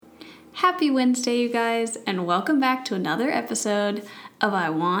Happy Wednesday, you guys, and welcome back to another episode of I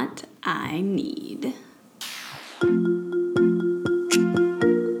Want, I Need.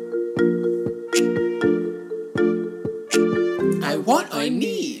 I want, I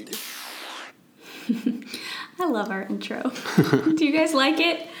need. I love our intro. Do you guys like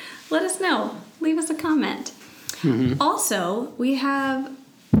it? Let us know. Leave us a comment. Mm-hmm. Also, we have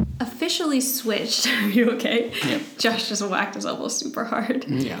officially switched. Are you okay? Yep. Josh just whacked his elbow super hard.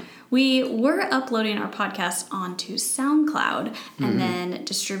 Yeah. We were uploading our podcasts onto SoundCloud and then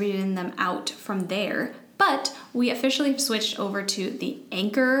distributing them out from there. But we officially switched over to the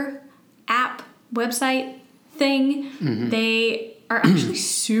Anchor app website thing. Mm-hmm. They are actually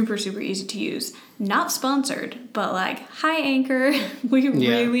super easy to use. Not sponsored, but like, hi Anchor. We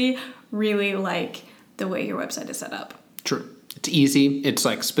really like the way your website is set up. True. It's easy. It's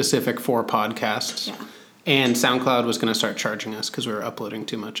like specific for podcasts. Yeah. And SoundCloud was going to start charging us because we were uploading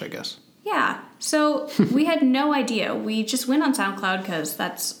too much, I guess. Yeah. So we had no idea. We just went on SoundCloud because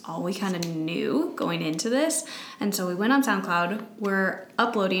that's all we kind of knew going into this. And so we went on SoundCloud. We're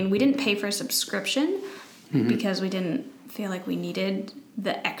uploading. We didn't pay for a subscription because we didn't feel like we needed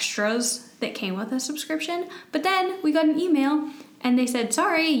the extras that came with a subscription. But then we got an email and they said,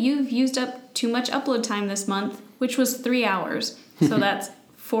 sorry, you've used up too much upload time this month, which was 3 hours. So that's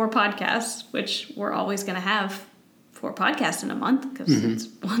 4 podcasts, which we're always going to have 4 podcasts in a month because it's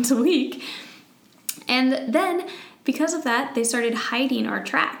once a week. And then because of that, they started hiding our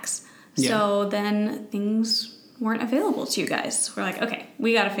tracks. Yeah. So then things weren't available to you guys. We're like, okay,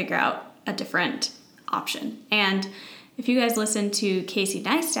 we got to figure out a different option. And if you guys listen to Casey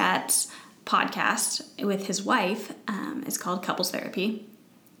Neistat's podcast with his wife, it's called Couples Therapy.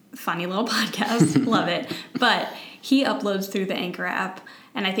 Funny little podcast. Love it. But he uploads through the Anchor app,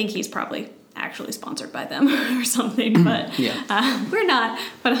 and I think he's probably actually sponsored by them or something, but we're not.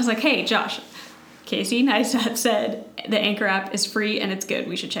 But I was like, hey, Josh, Casey Neistat said the Anchor app is free and it's good.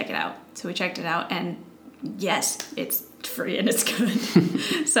 We should check it out. So we checked it out, and yes, it's free and it's good.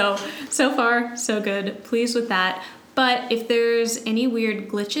 so far, so good. Pleased with that. But if there's any weird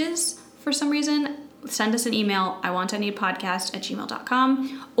glitches for some reason, send us an email,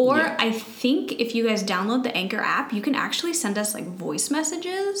 iwantoneedpodcast@gmail.com. Or I think if you guys download the Anchor app, you can actually send us like voice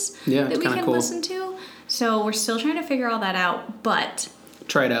messages that we can listen to. So we're still trying to figure all that out, but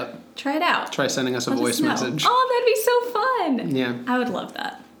try it out. Try sending us a voice message. Oh, that'd be so fun. Yeah. I would love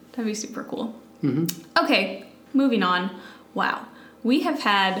that. That'd be super cool. Mm-hmm. Okay, moving on. Wow. We have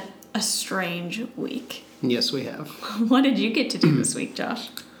had a strange week. Yes, we have. What did you get to do this week, Josh?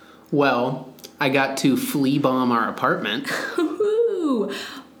 Well, I got to flea bomb our apartment. Ooh,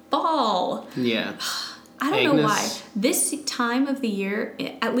 ball. Yeah. I don't know why. This time of the year,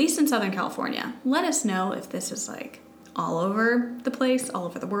 at least in Southern California, let us know if this is like all over the place, all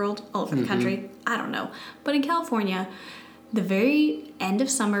over the world, all over the country. I don't know. But in California, the very end of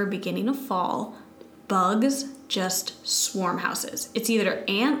summer, beginning of fall, bugs just swarm houses. It's either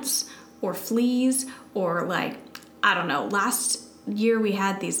ants or fleas or like, I don't know. Last year we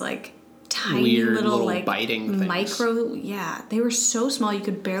had these like tiny weird little like biting things. They were so small you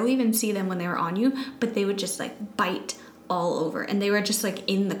could barely even see them when they were on you, but they would just like bite all over, and they were just like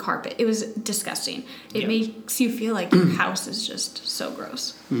in the carpet. It was disgusting. It makes you feel like your house is just so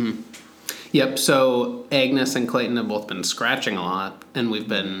gross. Yep, so Agnes and Clayton have both been scratching a lot, and we've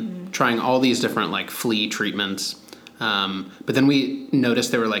been trying all these different like flea treatments, but then we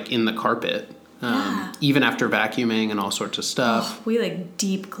noticed they were like in the carpet. Even after vacuuming and all sorts of stuff. Oh, we like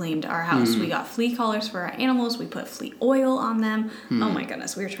deep cleaned our house. We got flea collars for our animals. We put flea oil on them. Oh my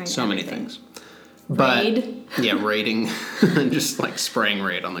goodness, we were trying so everything. Many things. Raid. Yeah, raiding. Just like spraying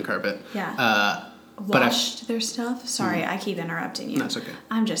Raid on the carpet. Yeah. Washed their stuff. Sorry, I keep interrupting you. That's okay.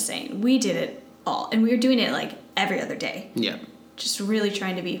 I'm just saying, we did it all. And we were doing it like every other day. Yeah. Just really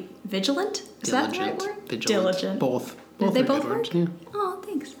trying to be vigilant. Is that the right word? Vigilant. Diligent. Both. Did they both work? Yeah. Oh,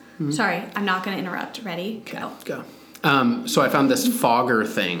 thanks. Sorry, I'm not going to interrupt. Ready? Go. So I found this fogger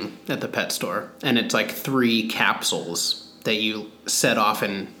thing at the pet store, and it's like 3 capsules that you set off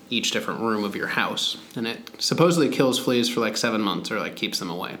in each different room of your house, and it supposedly kills fleas for like 7 months or like keeps them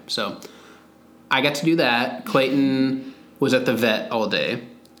away. So I got to do that. Clayton was at the vet all day.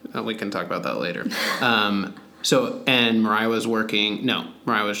 We can talk about that later. And Mariah was working. No,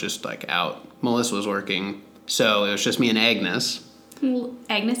 Mariah was just like out. Melissa was working. So it was just me and Agnes. Well,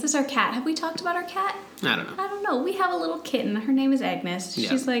 Agnes is our cat. Have we talked about our cat? I don't know. We have a little kitten. Her name is Agnes.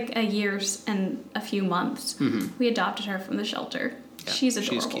 Yeah. She's like a year and a few months. We adopted her from the shelter. Yeah, she's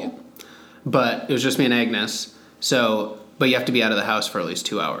adorable. She's cute. But it was just me and Agnes. So, but you have to be out of the house for at least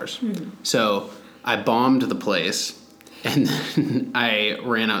 2 hours. So I bombed the place And then I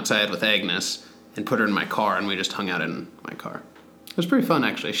ran outside with Agnes and put her in my car, and we just hung out in my car. It was pretty fun,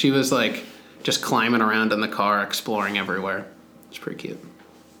 actually. She was like just climbing around in the car, exploring everywhere. It's pretty cute.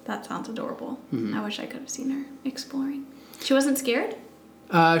 That sounds adorable. Mm-hmm. I wish I could have seen her exploring. She wasn't scared?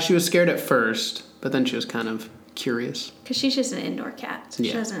 She was scared at first, but then she was kind of curious. Because she's just an indoor cat, so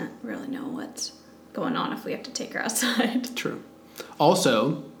she doesn't really know what's going on if we have to take her outside. True.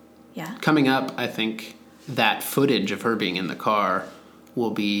 Also, coming up, I think that footage of her being in the car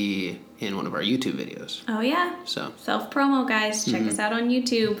will be in one of our YouTube videos. Oh, yeah. So self-promo, guys. Check us out on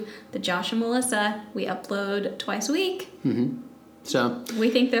YouTube. The Josh and Melissa. We upload twice a week. Mm-hmm. So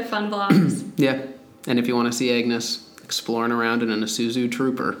we think they're fun vlogs. Yeah. And if you want to see Agnes exploring around in an Isuzu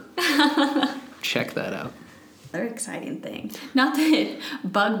Trooper, check that out. Another exciting thing. Not that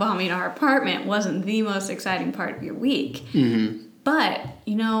bug bombing our apartment wasn't the most exciting part of your week. Mm-hmm. But,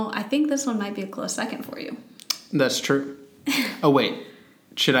 I think this one might be a close second for you. That's true. Oh, wait.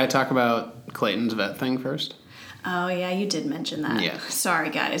 Should I talk about Clayton's vet thing first? Oh, yeah, you did mention that. Yeah. Sorry,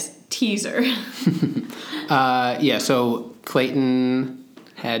 guys. Teaser. So Clayton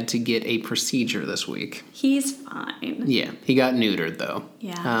had to get a procedure this week. He's fine. Yeah. He got neutered, though.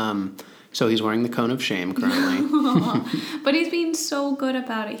 Yeah. So he's wearing the cone of shame currently. But he's being so good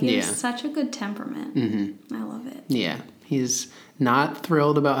about it. He has such a good temperament. Mm-hmm. I love it. Yeah. He's not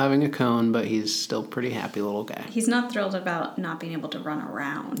thrilled about having a cone, but he's still a pretty happy little guy. He's not thrilled about not being able to run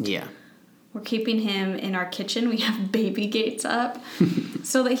around. Yeah. We're keeping him in our kitchen. We have baby gates up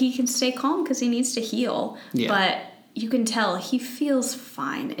so that he can stay calm because he needs to heal. Yeah. But you can tell he feels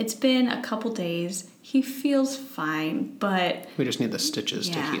fine. It's been a couple days. He feels fine, but... we just need the stitches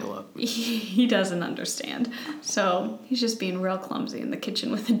to heal up. He doesn't understand. So he's just being real clumsy in the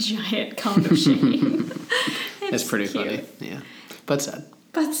kitchen with a giant cone of shame. It's pretty funny. Yeah. But sad.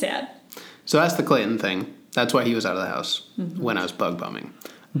 But sad. So that's the Clayton thing. That's why he was out of the house when I was bug bumming.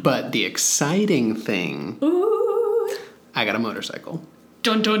 But the exciting thing... Ooh. I got a motorcycle.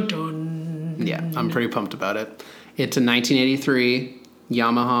 Dun, dun, dun. Yeah, I'm pretty pumped about it. It's a 1983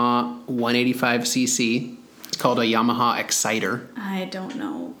 Yamaha 185cc. It's called a Yamaha Exciter. I don't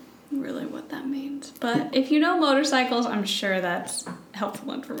know really what that means. But if you know motorcycles, I'm sure that's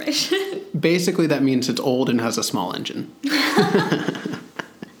helpful information. Basically, that means it's old and has a small engine.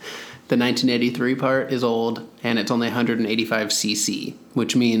 The 1983 part is old, and it's only 185cc,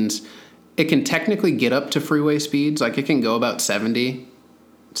 which means it can technically get up to freeway speeds. Like, it can go about 70,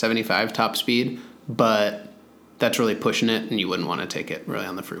 75 top speed, but that's really pushing it, and you wouldn't want to take it really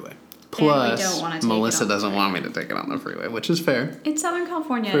on the freeway. Plus, Melissa doesn't want me to take it on the freeway, which is fair. It's Southern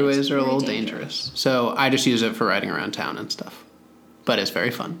California. Freeways are a little dangerous. So I just use it for riding around town and stuff. But it's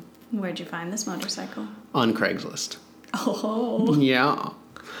very fun. Where'd you find this motorcycle? On Craigslist. Oh. Yeah.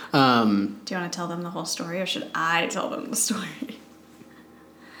 Do you want to tell them the whole story, or should I tell them the story?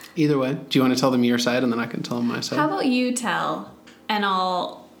 Either way. Do you want to tell them your side, and then I can tell them my side? How about you tell, and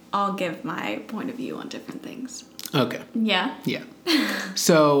I'll give my point of view on different things. Okay. Yeah? Yeah.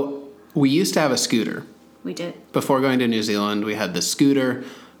 So, we used to have a scooter. We did. Before going to New Zealand, we had the scooter.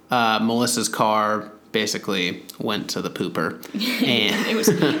 Melissa's car basically went to the pooper. And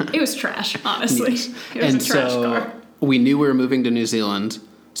it was trash, honestly. Yes. It was a trash car. We knew we were moving to New Zealand,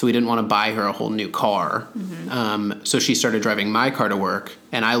 so we didn't want to buy her a whole new car. Mm-hmm. So she started driving my car to work,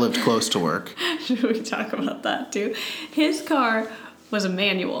 and I lived close to work. Should we talk about that, too? His car was a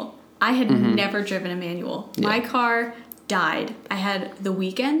manual. I had never driven a manual. Yeah. My car died. I had the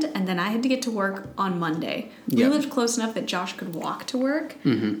weekend, and then I had to get to work on Monday. We lived close enough that Josh could walk to work,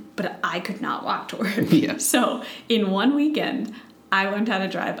 but I could not walk to work. Yeah. So in one weekend, I learned how to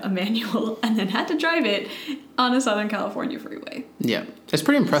drive a manual and then had to drive it on a Southern California freeway. Yeah. It's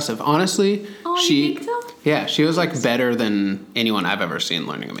pretty impressive. Honestly, you think so? Yeah, she was like better than anyone I've ever seen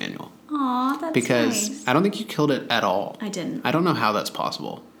learning a manual. Aw, that's because nice. I don't think you killed it at all. I didn't. I don't know how that's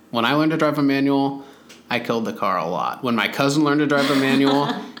possible. When I learned to drive a manual, I killed the car a lot. When my cousin learned to drive a manual,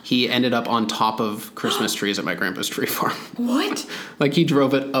 he ended up on top of Christmas trees at my grandpa's tree farm. What? Like, he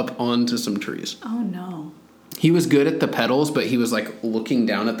drove it up onto some trees. Oh, no. He was good at the pedals, but he was, like, looking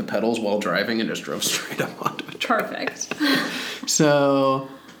down at the pedals while driving and just drove straight up onto a tree. Perfect. So...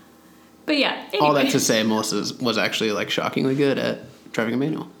 But yeah, anyway. All that to say, Melissa was actually, like, shockingly good at driving a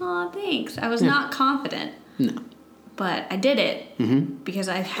manual. Aw, thanks. I was not confident. No. But I did it because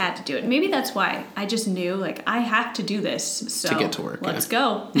I had to do it. Maybe that's why. I just knew, like, I have to do this. So to get to work. Let's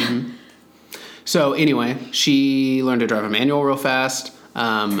go. Mm-hmm. So anyway, she learned to drive a manual real fast.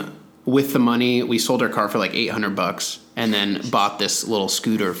 With the money, we sold her car for like $800 and then bought this little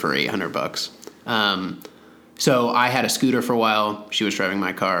scooter for $800. So I had a scooter for a while. She was driving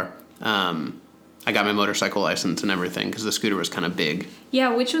my car. I got my motorcycle license and everything because the scooter was kind of big.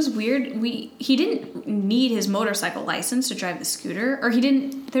 Yeah, which was weird. He didn't need his motorcycle license to drive the scooter, or he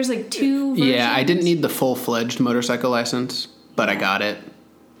didn't. There's like two versions. Yeah, I didn't need the full-fledged motorcycle license, but I got it.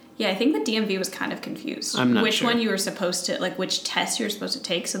 Yeah, I think the DMV was kind of confused. I'm not which sure. one you were supposed to, like, which test you were supposed to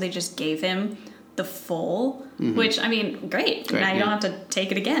take, so they just gave him the full, which, I mean, great. Now you don't have to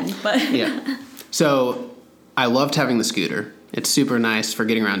take it again, but... Yeah. So, I loved having the scooter. It's super nice for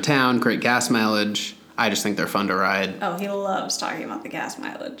getting around town, great gas mileage. I just think they're fun to ride. Oh, he loves talking about the gas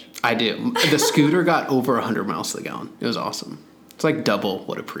mileage. I do. The scooter got over 100 miles to the gallon. It was awesome. It's like double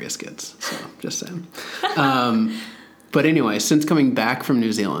what a Prius gets, so just saying. But anyway, since coming back from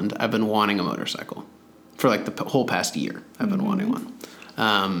New Zealand, I've been wanting a motorcycle. For like the whole past year, I've been wanting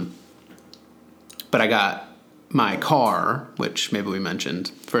one. But I got my car, which maybe we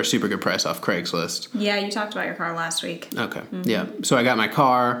mentioned, for a super good price off Craigslist. Yeah, you talked about your car last week. Okay, yeah. So I got my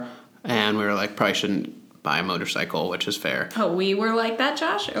car, and we were like, probably shouldn't buy a motorcycle, which is fair. Oh, we were like that,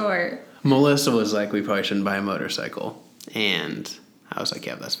 Josh? Or... Melissa was like, we probably shouldn't buy a motorcycle. And I was like,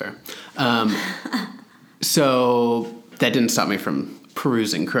 yeah, that's fair. So that didn't stop me from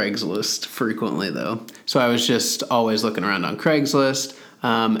perusing Craigslist frequently, though. So I was just always looking around on Craigslist.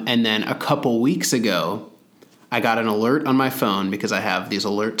 And then a couple weeks ago, I got an alert on my phone because I have these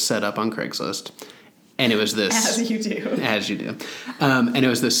alerts set up on Craigslist. And it was this... As you do. As you do. And it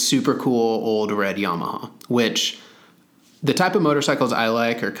was this super cool old red Yamaha, which the type of motorcycles I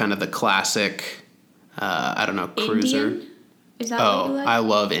like are kind of the classic, I don't know, cruiser. Indian? Is that what you like? I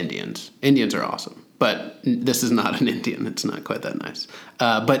love Indians. Indians are awesome. But this is not an Indian. It's not quite that nice.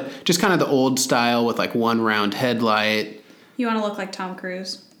 But just kind of the old style with like one round headlight. You want to look like Tom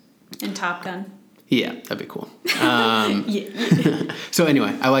Cruise in Top Gun? Yeah, that'd be cool. Yeah. So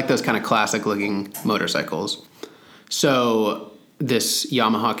anyway, I like those kind of classic looking motorcycles. So this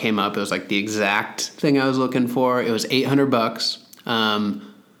Yamaha came up. It was like the exact thing I was looking for. It was $800.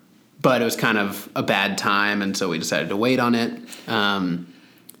 But it was kind of a bad time, and so we decided to wait on it.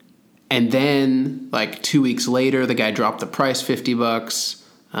 And then, like 2 weeks later, the guy dropped the price $50.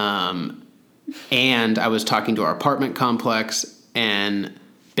 And I was talking to our apartment complex, and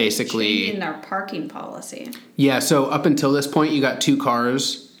basically... Changing our parking policy. Yeah, so up until this point, you got 2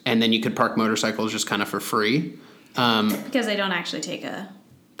 cars, and then you could park motorcycles just kind of for free. Because they don't actually take a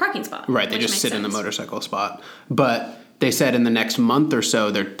parking spot. Right, they just sit in the motorcycle spot. But they said in the next month or so,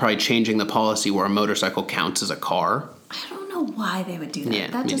 they're probably changing the policy where a motorcycle counts as a car. I don't know why they would do that. Yeah,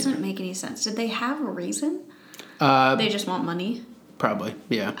 that me doesn't neither. make any sense. Did they have a reason? They just want money? Probably,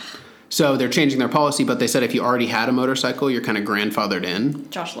 yeah. So they're changing their policy, but they said if you already had a motorcycle, you're kind of grandfathered in.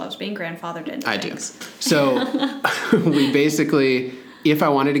 Josh loves being grandfathered in. I do. So we basically, if I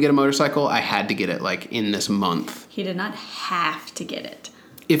wanted to get a motorcycle, I had to get it like in this month. He did not have to get it.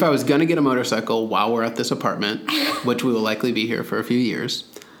 If I was going to get a motorcycle while we're at this apartment, which we will likely be here for a few years,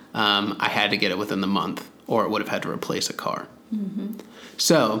 I had to get it within the month, or it would have had to replace a car. Mm-hmm.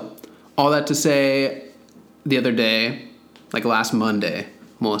 So all that to say, the other day, like last Monday,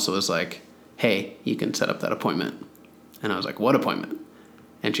 Melissa was like, hey, you can set up that appointment. And I was like, what appointment?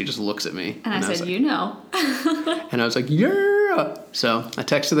 And she just looks at me. And I said, like, you know. And I was like, yeah. So I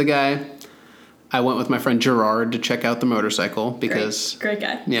texted the guy. I went with my friend Gerard to check out the motorcycle because... Great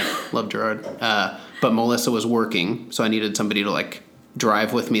guy. Yeah, love Gerard. But Melissa was working, so I needed somebody to like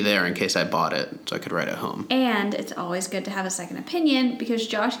drive with me there in case I bought it so I could ride it home. And it's always good to have a second opinion because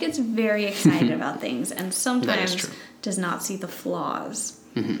Josh gets very excited about things and sometimes does not see the flaws.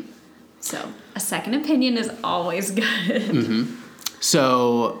 Mm-hmm. So a second opinion is always good. Mm-hmm.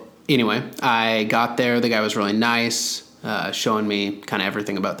 So anyway, I got there. The guy was really nice, showing me kind of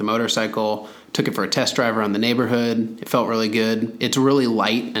everything about the motorcycle. Took it for a test drive around the neighborhood. It felt really good. It's really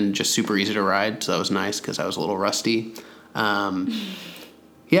light and just super easy to ride, so that was nice because I was a little rusty. Yeah,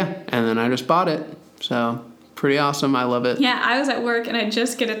 and then I just bought it. So pretty awesome. I love it. Yeah, I was at work and I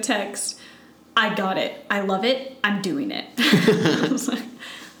just get a text. I got it. I love it. I'm doing it. I was like,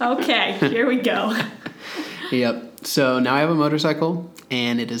 okay, here we go. Yep. So now I have a motorcycle,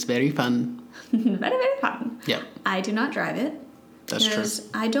 and it is very fun. Very, very fun. Yep. I do not drive it. That's true. Because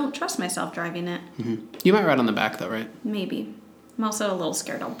I don't trust myself driving it. Mm-hmm. You might ride on the back, though, right? Maybe. I'm also a little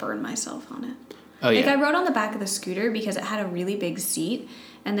scared I'll burn myself on it. Oh, yeah. Like, I rode on the back of the scooter because it had a really big seat,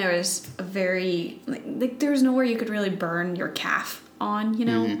 and there was a very... Like there was nowhere you could really burn your calf on, you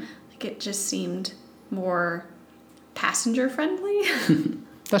know? Mm-hmm. Like, it just seemed more passenger-friendly.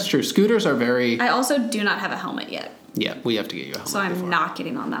 That's true. Scooters are very... I also do not have a helmet yet. Yeah, we have to get you a helmet. So I'm not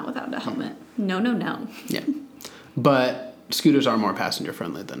getting on that without a helmet. No, no, no. Yeah. But scooters are more passenger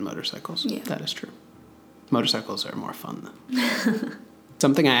friendly than motorcycles. Yeah. That is true. Motorcycles are more fun though.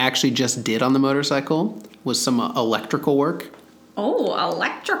 Something I actually just did on the motorcycle was some electrical work. Oh,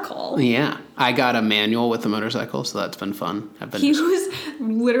 electrical. Yeah. I got a manual with the motorcycle, so that's been fun. He was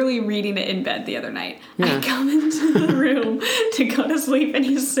literally reading it in bed the other night. Yeah. I come into the room to go to sleep, and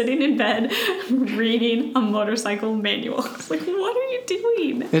he's sitting in bed reading a motorcycle manual. I was like, what are you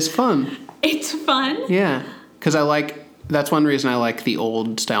doing? It's fun. It's fun? Yeah. Because that's one reason I like the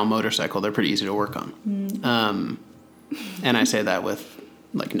old style motorcycle. They're pretty easy to work on. And I say that with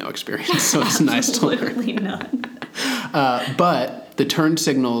no experience, so it's nice to learn. Literally none. But the turn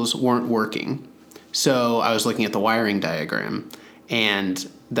signals weren't working. So I was looking at the wiring diagram, and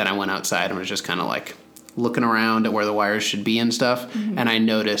then I went outside and was just kind of looking around at where the wires should be and stuff. Mm-hmm. And I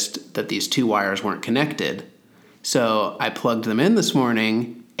noticed that these two wires weren't connected. So I plugged them in this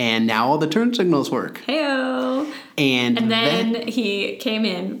morning, and now all the turn signals work. Heyo. And then he came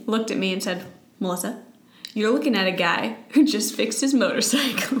in, looked at me and said, Melissa, you're looking at a guy who just fixed his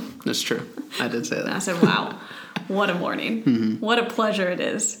motorcycle. That's true. I did say that. And I said, wow, what a morning. Mm-hmm. What a pleasure it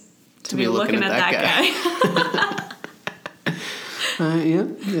is to be looking at that guy. Yeah,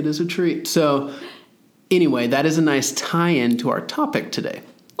 it is a treat. So anyway, that is a nice tie-in to our topic today.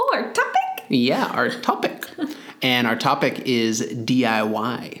 Oh, our topic? Yeah, our topic. And our topic is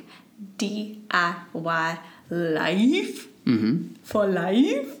DIY. DIY life? Mm-hmm. For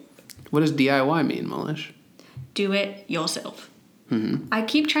life? What does DIY mean, Malish? Do it yourself. Mm-hmm. I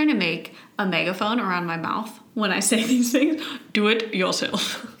keep trying to make a megaphone around my mouth when I say these things. Do it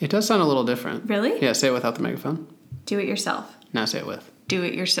yourself. It does sound a little different. Really? Yeah, say it without the megaphone. Do it yourself. Now say it with. Do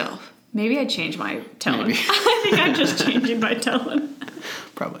it yourself. Maybe I changed my tone. Maybe. I think I'm just changing my tone.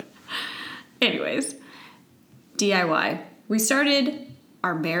 Probably. Anyways, DIY. We started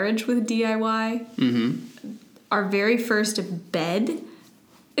our marriage with DIY. Mm-hmm. Our very first bed.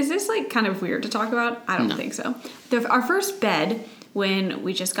 Is this kind of weird to talk about? I don't think so. Our first bed, when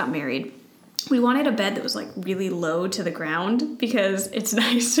we just got married, we wanted a bed that was really low to the ground because it's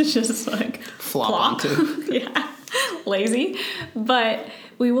nice to just flop plop. onto. Yeah, lazy. But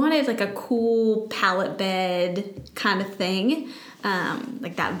we wanted a cool pallet bed kind of thing,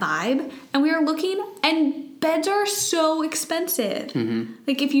 that vibe. And we were looking, and beds are so expensive. Mm-hmm.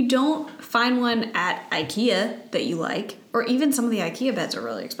 If you don't find one at IKEA that you like, or even some of the IKEA beds are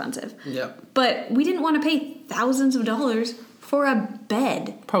really expensive. Yep. But we didn't want to pay thousands of dollars for a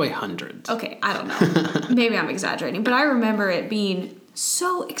bed. Probably hundreds. Okay, I don't know. Maybe I'm exaggerating, but I remember it being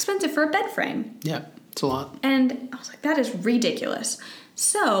so expensive for a bed frame. Yeah, it's a lot. And I was like, that is ridiculous.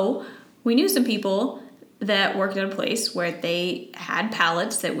 So we knew some people that worked at a place where they had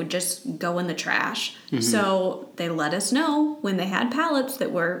pallets that would just go in the trash. Mm-hmm. So they let us know when they had pallets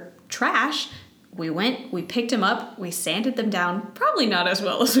that were trash. We went, we picked them up, we sanded them down, probably not as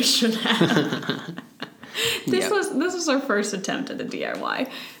well as we should have. This was our first attempt at a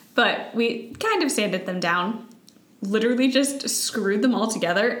DIY, but we kind of sanded them down, literally just screwed them all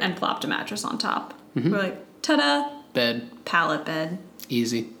together and plopped a mattress on top. Mm-hmm. We're like, ta-da! Bed. Pallet bed.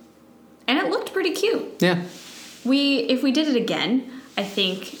 Easy. And it looked pretty cute. Yeah. If we did it again, I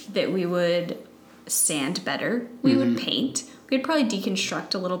think that we would sand better. We would paint. We'd probably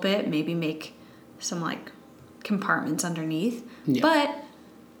deconstruct a little bit, maybe make some compartments underneath. Yeah. But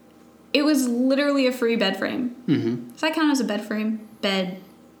it was literally a free bed frame. Mm-hmm. Does that count as a bed frame? Bed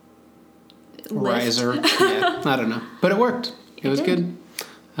lift? Riser. Yeah, I don't know. But it worked. It was good.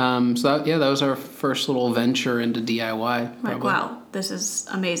 So that was our first little venture into DIY. Wow, this is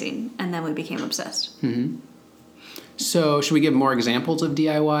amazing. And then we became obsessed. Mm-hmm. So should we give more examples of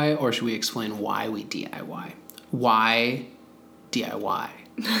DIY, or should we explain why we DIY? Why DIY?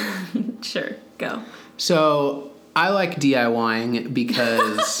 Sure, go. So I like DIYing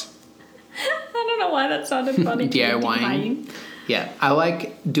because... I don't know why that sounded funny. DIYing. Yeah, I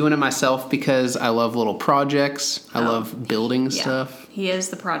like doing it myself because I love little projects. I love building stuff. He is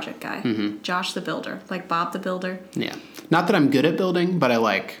the project guy. Mm-hmm. Josh the builder, like Bob the builder. Yeah. Not that I'm good at building, but I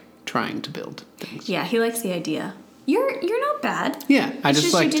like trying to build things. Yeah, he likes the idea. You're not bad. Yeah, I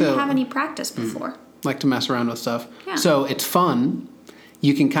just like to... you didn't have any practice before. Like to mess around with stuff. Yeah. So it's fun.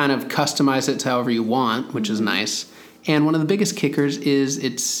 You can kind of customize it to however you want, which is nice. And one of the biggest kickers is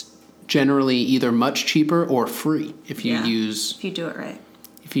it's generally either much cheaper or free if you if you do it right.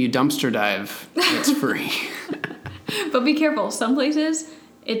 If you dumpster dive, it's free. But be careful. Some places,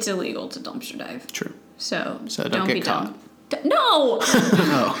 it's illegal to dumpster dive. True. So don't get be caught. dumb. No!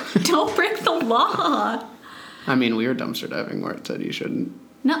 Oh. Don't break the law. I mean, we were dumpster diving where it said you shouldn't.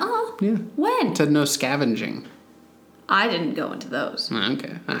 Nuh-uh. Yeah. When? It said no scavenging. I didn't go into those.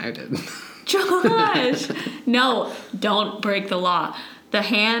 Okay, I did. Josh! No, don't break the law. The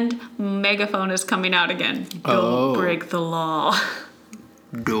hand megaphone is coming out again. Don't break the law.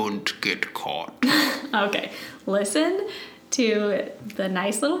 Don't get caught. Okay, listen to the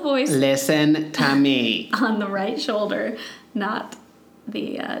nice little voice Listen to me. on the right shoulder, not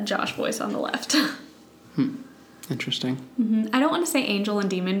the Josh voice on the left. Interesting. I don't want to say angel and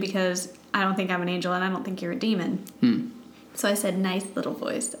demon because I don't think I'm an angel and I don't think you're a demon. So I said nice little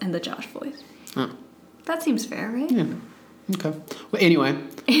voice and the Josh voice. Oh. That seems fair, right? Yeah. Okay. Well, anyway,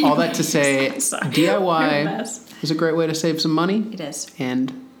 all that to say, Sorry. DIY is a great way to save some money. It is.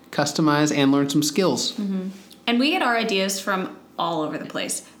 And customize and learn some skills. And we get our ideas from all over the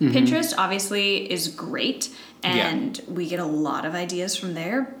place. Pinterest obviously is great, and we get a lot of ideas from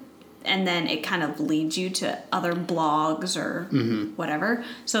there. And then it kind of leads you to other blogs or whatever.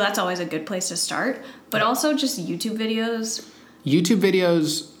 So that's always a good place to start. But also just YouTube videos. YouTube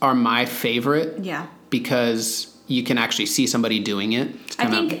videos are my favorite. Yeah. Because you can actually see somebody doing it. I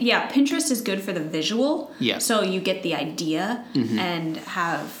think, Pinterest is good for the visual. Yeah. So you get the idea and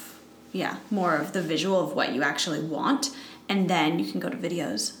have, more of the visual of what you actually want. And then you can go to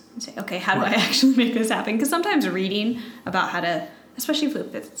videos and say, okay, how do I actually make this happen? Because sometimes reading about how to, especially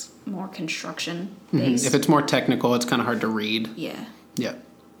if it's more construction based. If it's more technical, it's kind of hard to read. Yeah. Yeah.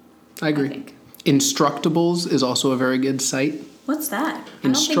 I agree. I think. Instructables is also a very good site. What's that? I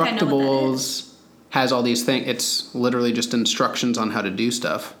don't think I know what that is. Has all these things. It's literally just instructions on how to do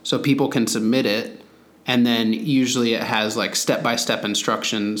stuff. So people can submit it, and then usually it has like step-by-step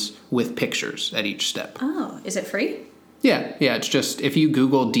instructions with pictures at each step. Oh, is it free? Yeah. It's just, if you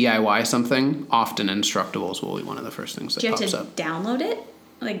Google DIY something, often Instructables will be one of the first things that Do you pops have up. to download it?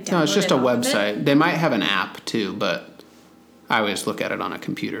 No, it's just a website. They might have an app too, but I always look at it on a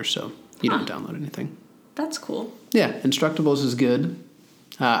computer, so you don't download anything. That's cool. Yeah, Instructables is good.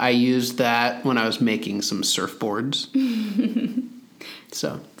 I used that when I was making some surfboards.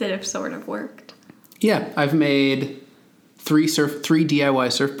 So. Did it sort of worked? Yeah, I've made three DIY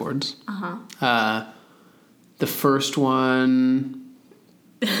surfboards. The first one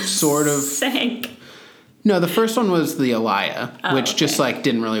sort of sank. No, the first one was the Elia, which just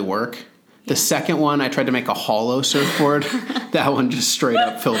didn't really work. The second one, I tried to make a hollow surfboard. That one just straight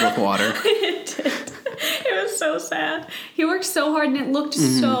up filled with water. It did. It was so sad. He worked so hard and it looked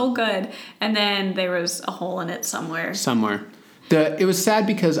so good. And then there was a hole in it somewhere. It was sad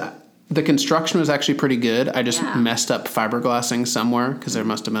because the construction was actually pretty good. I just messed up fiberglassing somewhere because there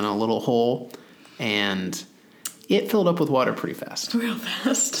must have been a little hole. And it filled up with water pretty fast. Real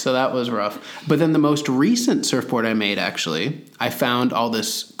fast. So that was rough. But then the most recent surfboard I made, actually, I found all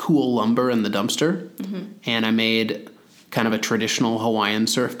this cool lumber in the dumpster. And I made kind of a traditional Hawaiian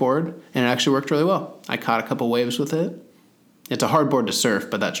surfboard. And it actually worked really well. I caught a couple waves with it. It's a hard board to surf,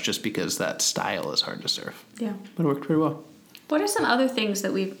 but that's just because that style is hard to surf. Yeah. But it worked pretty well. What are some other things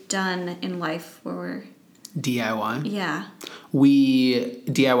that we've done in life where we're... DIY? Yeah. We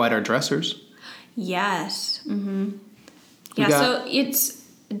DIY'd our dressers. Yes. So it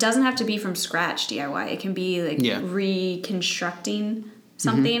doesn't have to be from scratch DIY. It can be like reconstructing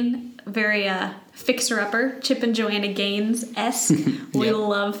something. Very fixer-upper. Chip and Joanna Gaines-esque. We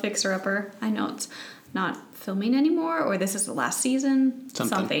love fixer-upper. I know it's not filming anymore, or this is the last season.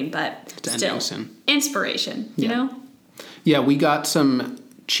 Something but it's still. Soon. Inspiration, you know? Yeah, we got some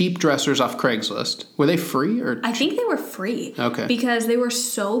cheap dressers off Craigslist. Were they free or? I think they were free. Okay. Because they were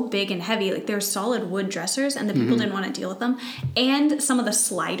so big and heavy. Like, they were solid wood dressers, and the people didn't want to deal with them. And some of the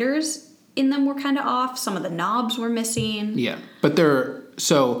sliders in them were kind of off. Some of the knobs were missing. Yeah, but they're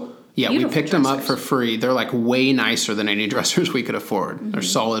so. Yeah, Beautiful we picked them up for free. They're like way nicer than any dressers we could afford. They're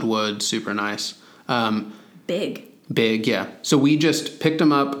solid wood, super nice. Big, yeah. So we just picked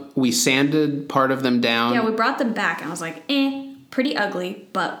them up. We sanded part of them down. Yeah, we brought them back, and I was like, pretty ugly,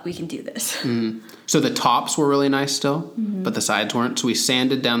 but we can do this. So the tops were really nice still, but the sides weren't. So we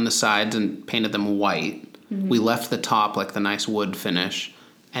sanded down the sides and painted them white. We left the top like the nice wood finish.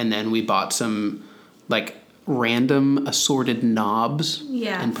 And then we bought some like random assorted knobs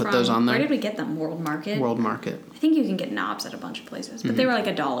and put those on there. Where did we get them? World Market? World Market. I think you can get knobs at a bunch of places, but they were like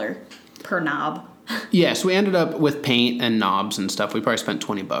 $1 per knob. Yeah, so we ended up with paint and knobs and stuff. We probably spent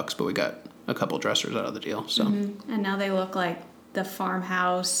 $20, but we got a couple dressers out of the deal. So And now they look like the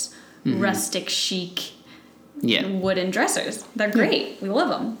farmhouse, rustic chic wooden dressers. They're great. We love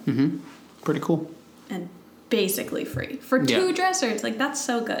them. Pretty cool. And basically free. For 2 dressers. Like, that's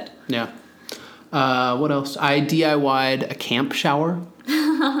so good. Yeah. What else? I DIY'd a camp shower.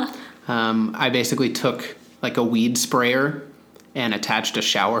 I basically took like a weed sprayer and attached a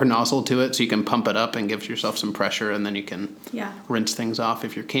shower nozzle to it so you can pump it up and give yourself some pressure, and then you can rinse things off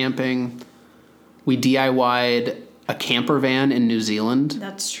if you're camping. We DIY'd a camper van in New Zealand.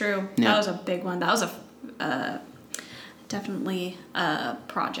 That's true. Yeah. That was a big one. That was a definitely a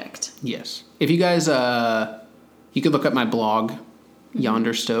project. Yes. If you guys, you could look up my blog,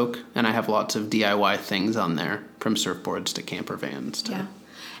 Yonder Stoke, and I have lots of DIY things on there, from surfboards to camper vans. Yeah.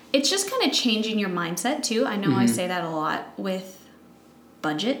 It's just kind of changing your mindset, too. I know I say that a lot with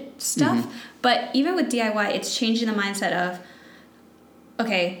budget stuff, but even with DIY, it's changing the mindset of,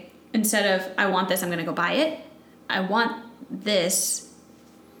 okay, instead of, I want this, I'm going to go buy it. I want this.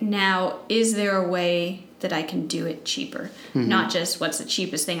 Now, is there a way that I can do it cheaper? Not just what's the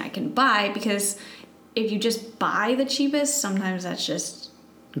cheapest thing I can buy, because if you just buy the cheapest, sometimes that's just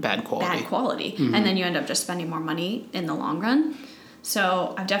bad quality. And then you end up just spending more money in the long run.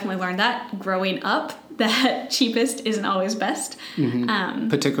 So I've definitely learned that growing up, that cheapest isn't always best.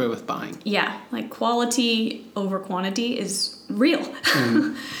 Particularly with buying. Yeah, like quality over quantity is real.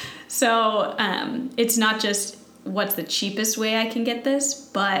 So it's not just what's the cheapest way I can get this,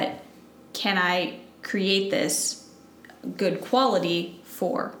 but can I create this good quality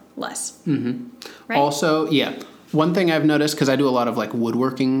for less? Right? Also, one thing I've noticed, because I do a lot of like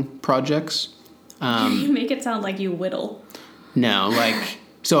woodworking projects. You make it sound like you whittle. No, like,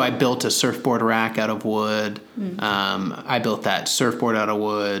 so I built a surfboard rack out of wood. I built that surfboard out of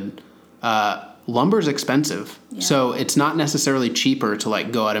wood. Lumber's expensive. Yeah. So it's not necessarily cheaper to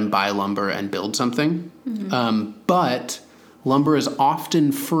like go out and buy lumber and build something. But lumber is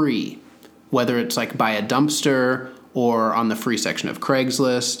often free, whether it's like by a dumpster or on the free section of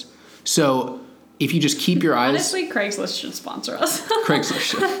Craigslist. So if you just keep your eyes... Honestly, Craigslist should sponsor us. Craigslist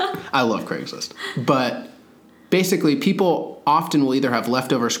should. I love Craigslist. But basically, people often will either have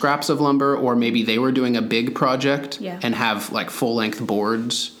leftover scraps of lumber, or maybe they were doing a big project and have like full-length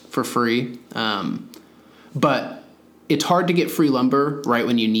boards for free. But it's hard to get free lumber right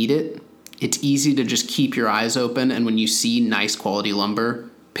when you need it. It's easy to just keep your eyes open, and when you see nice quality lumber,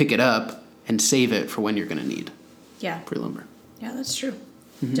 pick it up and save it for when you're going to need free lumber. Yeah, that's true.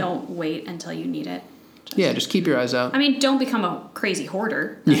 Don't wait until you need it. Just keep your eyes out. I mean, don't become a crazy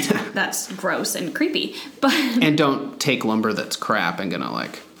hoarder. That's gross and creepy. But and don't take lumber that's crap and gonna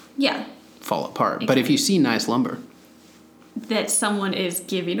like fall apart. Exactly. But if you see nice lumber that someone is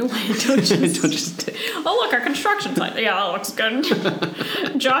giving away, don't just take. Oh, look, our construction site. Yeah, that looks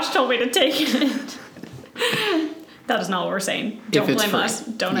good. Josh told me to take it. That is not what we're saying. Don't blame us.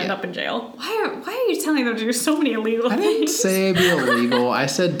 Don't end up in jail. Why are you telling them to do so many illegal things? I didn't say be illegal. I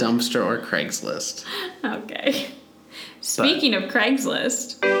said dumpster or Craigslist. Okay. Speaking of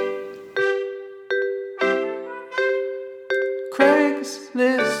Craigslist.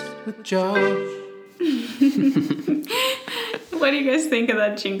 Craigslist with Josh. What do you guys think of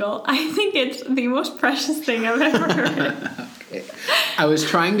that jingle? I think it's the most precious thing I've ever heard. Okay. I was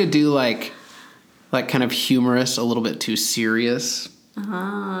trying to do like kind of humorous, a little bit too serious.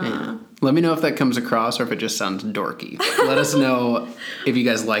 Yeah. Let me know if that comes across or if it just sounds dorky. Let us know if you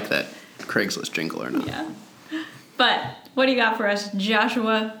guys like that Craigslist jingle or not. Yeah. But what do you got for us,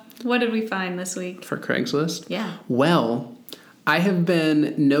 Joshua? What did we find this week? For Craigslist? Yeah. Well, I have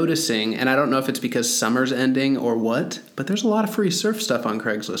been noticing, and I don't know if it's because summer's ending or what, but there's a lot of free surf stuff on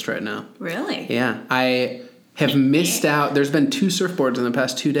Craigslist right now. Really? Yeah. I have missed out. There's been 2 surfboards in the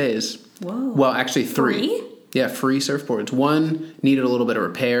past 2 days. Whoa. Well, actually 3. Free? Yeah, free surfboards. One needed a little bit of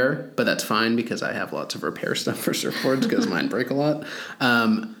repair, but that's fine because I have lots of repair stuff for surfboards because mine break a lot.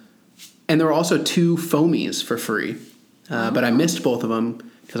 And there were also 2 foamies for free, but I missed both of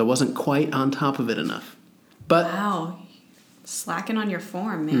them because I wasn't quite on top of it enough. But wow, slacking on your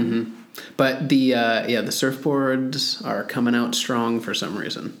form, man. But the surfboards are coming out strong for some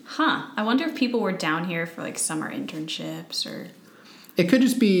reason. Huh. I wonder if people were down here for like summer internships or... It could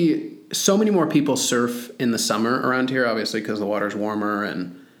just be so many more people surf in the summer around here, obviously, because the water's warmer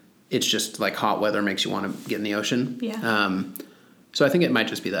and it's just like hot weather makes you want to get in the ocean. Yeah. So I think it might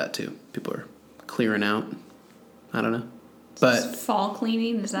just be that too. People are clearing out. I don't know. But fall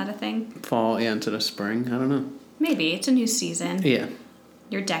cleaning, is that a thing? Fall, instead of spring. I don't know. Maybe. It's a new season. Yeah.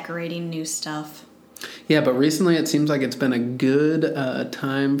 You're decorating new stuff. Yeah, but recently it seems like it's been a good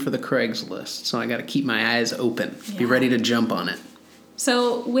time for the Craigslist. So I got to keep my eyes open. Yeah. Be ready to jump on it.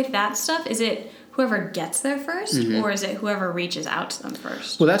 So with that stuff, is it whoever gets there first, or is it whoever reaches out to them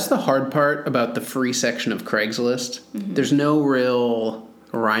first? Well, that's the hard part about the free section of Craigslist. There's no real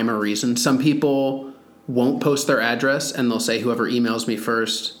rhyme or reason. Some people won't post their address, and they'll say, whoever emails me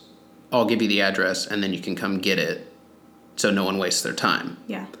first, I'll give you the address, and then you can come get it, so no one wastes their time.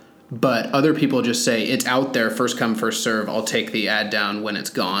 Yeah. But other people just say, it's out there, first come, first serve, I'll take the ad down when it's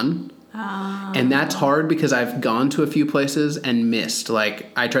gone. And that's hard because I've gone to a few places and missed. Like,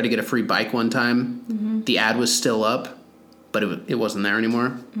 I tried to get a free bike one time. The ad was still up, but it wasn't there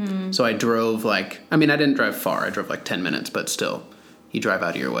anymore. So I drove I didn't drive far. I drove 10 minutes, but still, you drive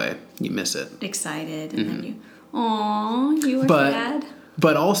out of your way, you miss it. Excited, and then you were sad.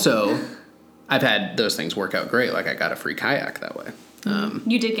 But also, I've had those things work out great. I got a free kayak that way.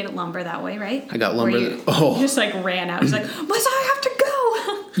 You did get a lumber that way, right? I got lumber. You just ran out. He's like, "Must I have to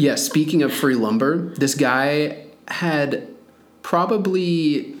go?" Yeah. Speaking of free lumber, this guy had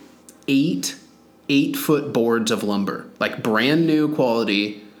probably 8-foot boards of lumber, brand new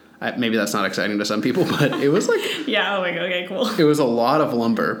quality. Maybe that's not exciting to some people, but it was yeah. Oh my god. Okay. Cool. It was a lot of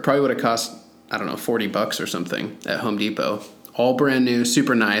lumber. Probably would have cost, I don't know, $40 or something at Home Depot. All brand new,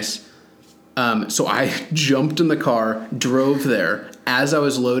 super nice. So I jumped in the car, drove there. As I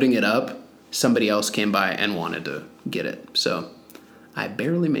was loading it up, somebody else came by and wanted to get it. So I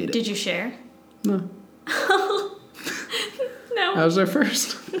barely made it. Did you share? No. No. I was there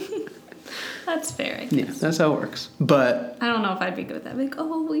first. That's fair, I guess. Yeah, that's how it works. But I don't know if I'd be good with that.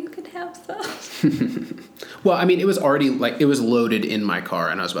 Well, you could have some. Well, it was already, it was loaded in my car,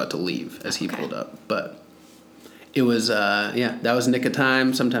 and I was about to leave as he pulled up. But it was, that was nick of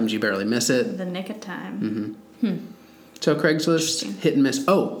time. Sometimes you barely miss it. The nick of time. Mm-hmm. So Craigslist, hit and miss.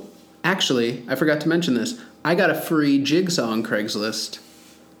 Oh, actually, I forgot to mention this. I got a free jigsaw on Craigslist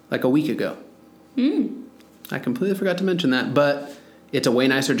a week ago. I completely forgot to mention that, but it's a way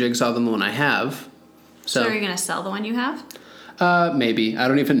nicer jigsaw than the one I have. So are you going to sell the one you have? Maybe. I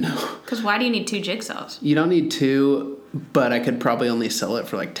don't even know. Because why do you need 2 jigsaws? You don't need 2, but I could probably only sell it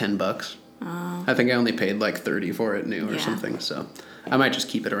for $10. I think I only paid $30 for it new or something. So I might just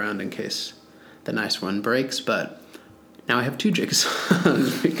keep it around in case the nice one breaks. But now I have 2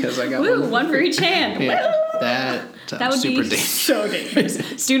 jigsaws because I got one for each hand. Yeah, that would super be dangerous. So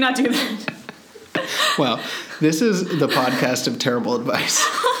dangerous. Do not do that. Well, this is the podcast of terrible advice.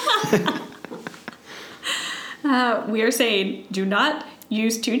 We are saying do not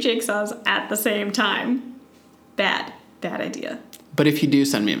use 2 jigsaws at the same time. Bad idea. But if you do,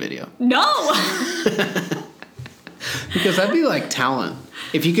 send me a video. No! Because that'd be talent.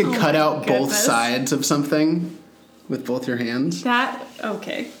 If you could cut out both sides of something with both your hands.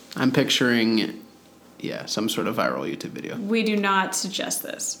 Okay. I'm picturing, some sort of viral YouTube video. We do not suggest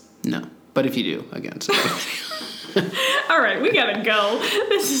this. No. But if you do, again, send me a video. All right, we gotta go.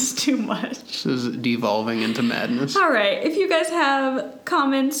 This is too much. This is devolving into madness. All right, if you guys have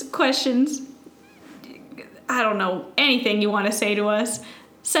comments, questions, I don't know, anything you want to say to us,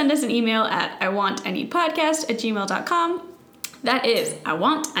 send us an email at iwantineedpodcast@gmail.com. That is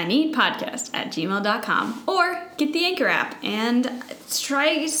iwantineedpodcast@gmail.com. Or get the Anchor app and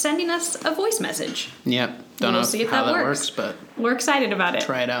try sending us a voice message. Yep. Don't know how that works, but we're excited about it.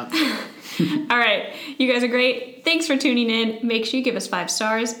 Try it out. All right. You guys are great. Thanks for tuning in. Make sure you give us 5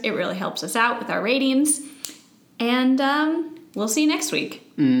 stars. It really helps us out with our ratings. And we'll see you next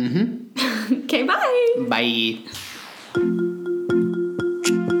week. Mm-hmm. Okay, bye. Bye.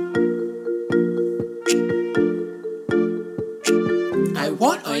 I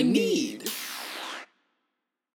want, I need.